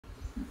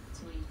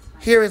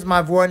Here is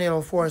my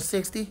Vornado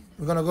 460.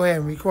 We're going to go ahead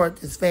and record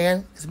this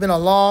fan. It's been a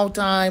long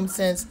time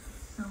since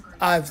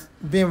I've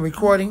been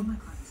recording.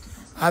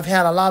 I've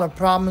had a lot of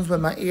problems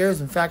with my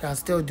ears. In fact, I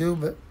still do,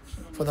 but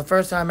for the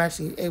first time, I'm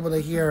actually able to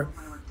hear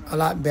a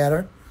lot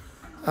better.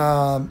 You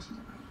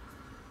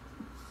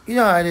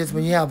know how it is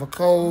when you have a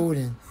cold,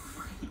 and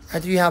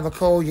after you have a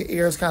cold, your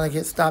ears kind of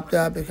get stopped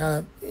up. It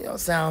kind of,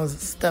 sounds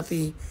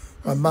stuffy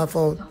or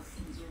muffled.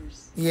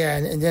 Yeah,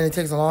 and then it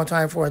takes a long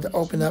time for it to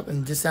open up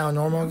and just sound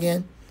normal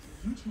again.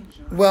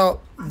 Well,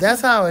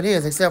 that's how it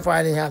is, except for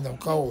I didn't have no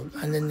cold.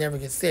 I didn't never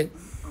get sick.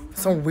 For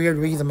some weird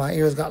reason, my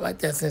ears got like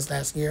that since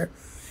last year.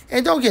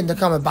 And don't get in the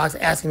comment box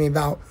asking me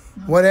about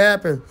what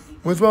happened.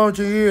 What's wrong with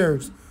your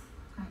ears?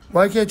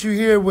 Why can't you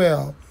hear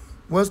well?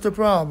 What's the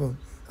problem?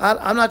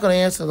 I'm not going to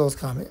answer those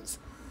comments.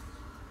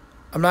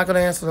 I'm not going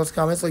to answer those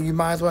comments, so you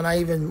might as well not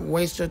even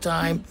waste your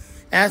time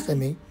asking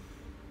me.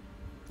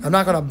 I'm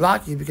not going to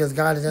block you because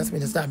God has asked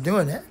me to stop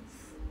doing that.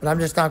 But I'm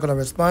just not going to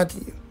respond to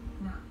you.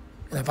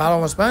 And if I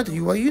don't respond to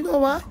you, well, you know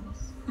why?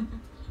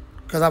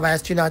 Because I've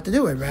asked you not to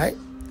do it, right?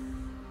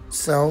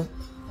 So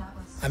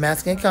I'm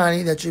asking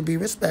Connie that you be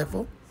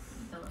respectful.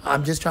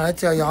 I'm just trying to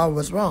tell y'all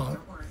what's wrong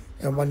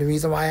and one of the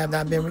reasons why I have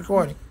not been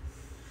recording.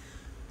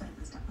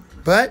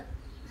 But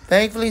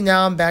thankfully,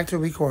 now I'm back to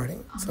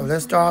recording. So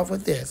let's start off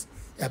with this.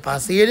 If I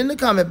see it in the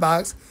comment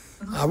box,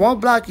 I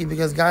won't block you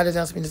because God has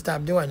asked me to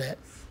stop doing that.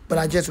 But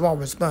I just won't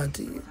respond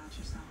to you.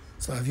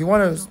 So if you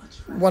want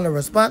a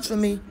response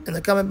from me in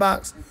the comment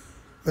box,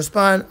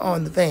 respond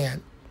on the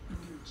fan.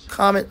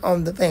 Comment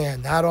on the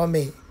fan, not on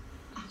me.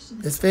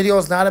 This video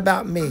is not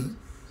about me.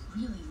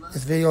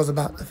 This video is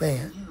about the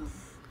fan.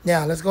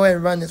 Now, let's go ahead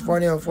and run this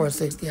Vornado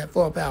 460 at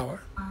full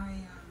power.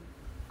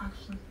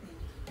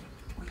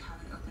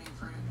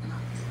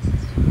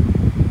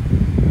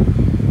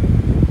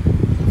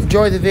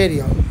 Enjoy the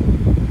video.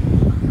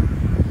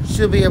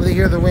 Should be able to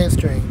hear the wind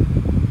stream.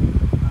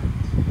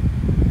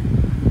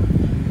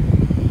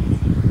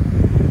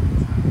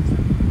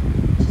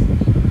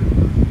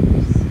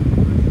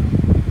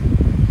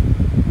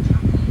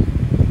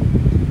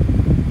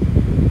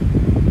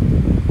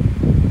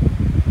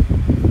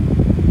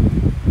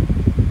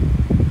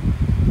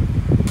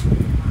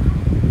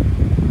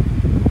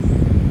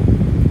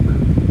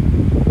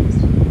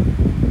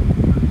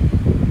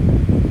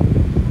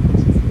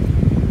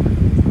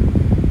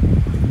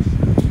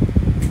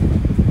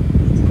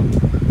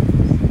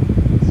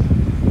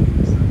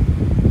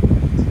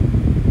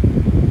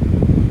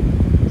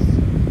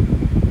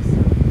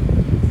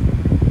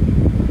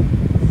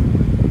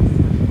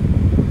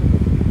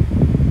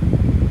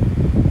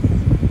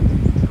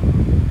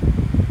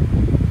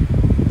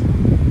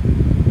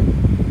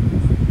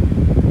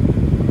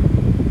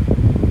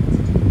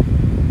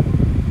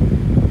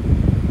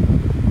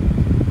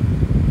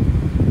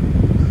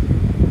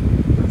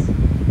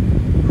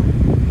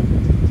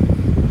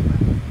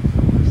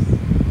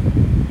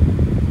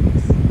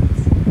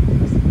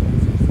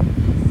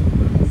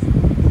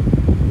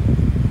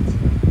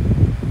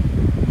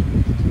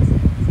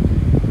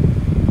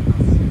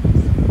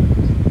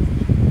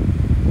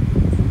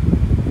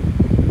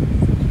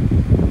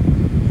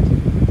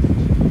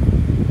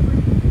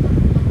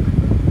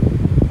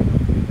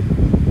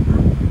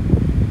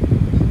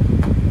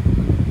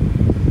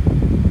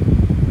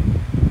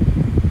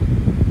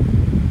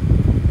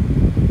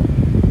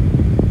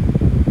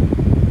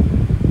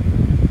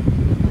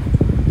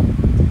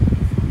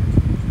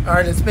 All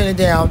right, let's spin it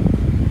down.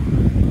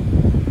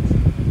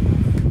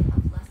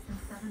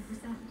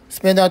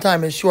 Spin down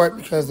time is short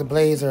because the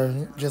blades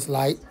are just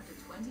light.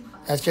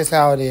 That's just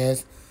how it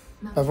is.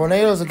 But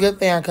Vornado is a good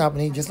fan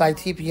company, just like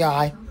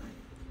TPI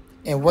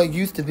and what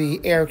used to be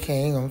Air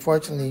King.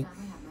 Unfortunately,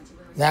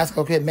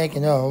 NASCO quit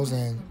making those,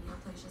 and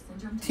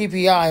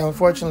TPI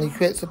unfortunately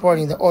quit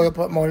supporting the oil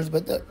pump motors,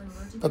 but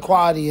the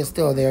quality is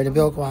still there, the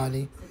build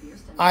quality.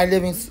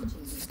 iLiving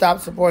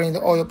stopped supporting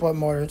the oil pump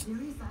motors,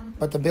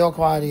 but the build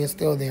quality is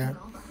still there.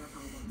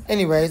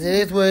 Anyways, it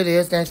is what it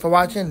is. Thanks for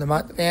watching.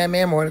 The Fan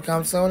Man, more to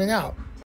come soon and out.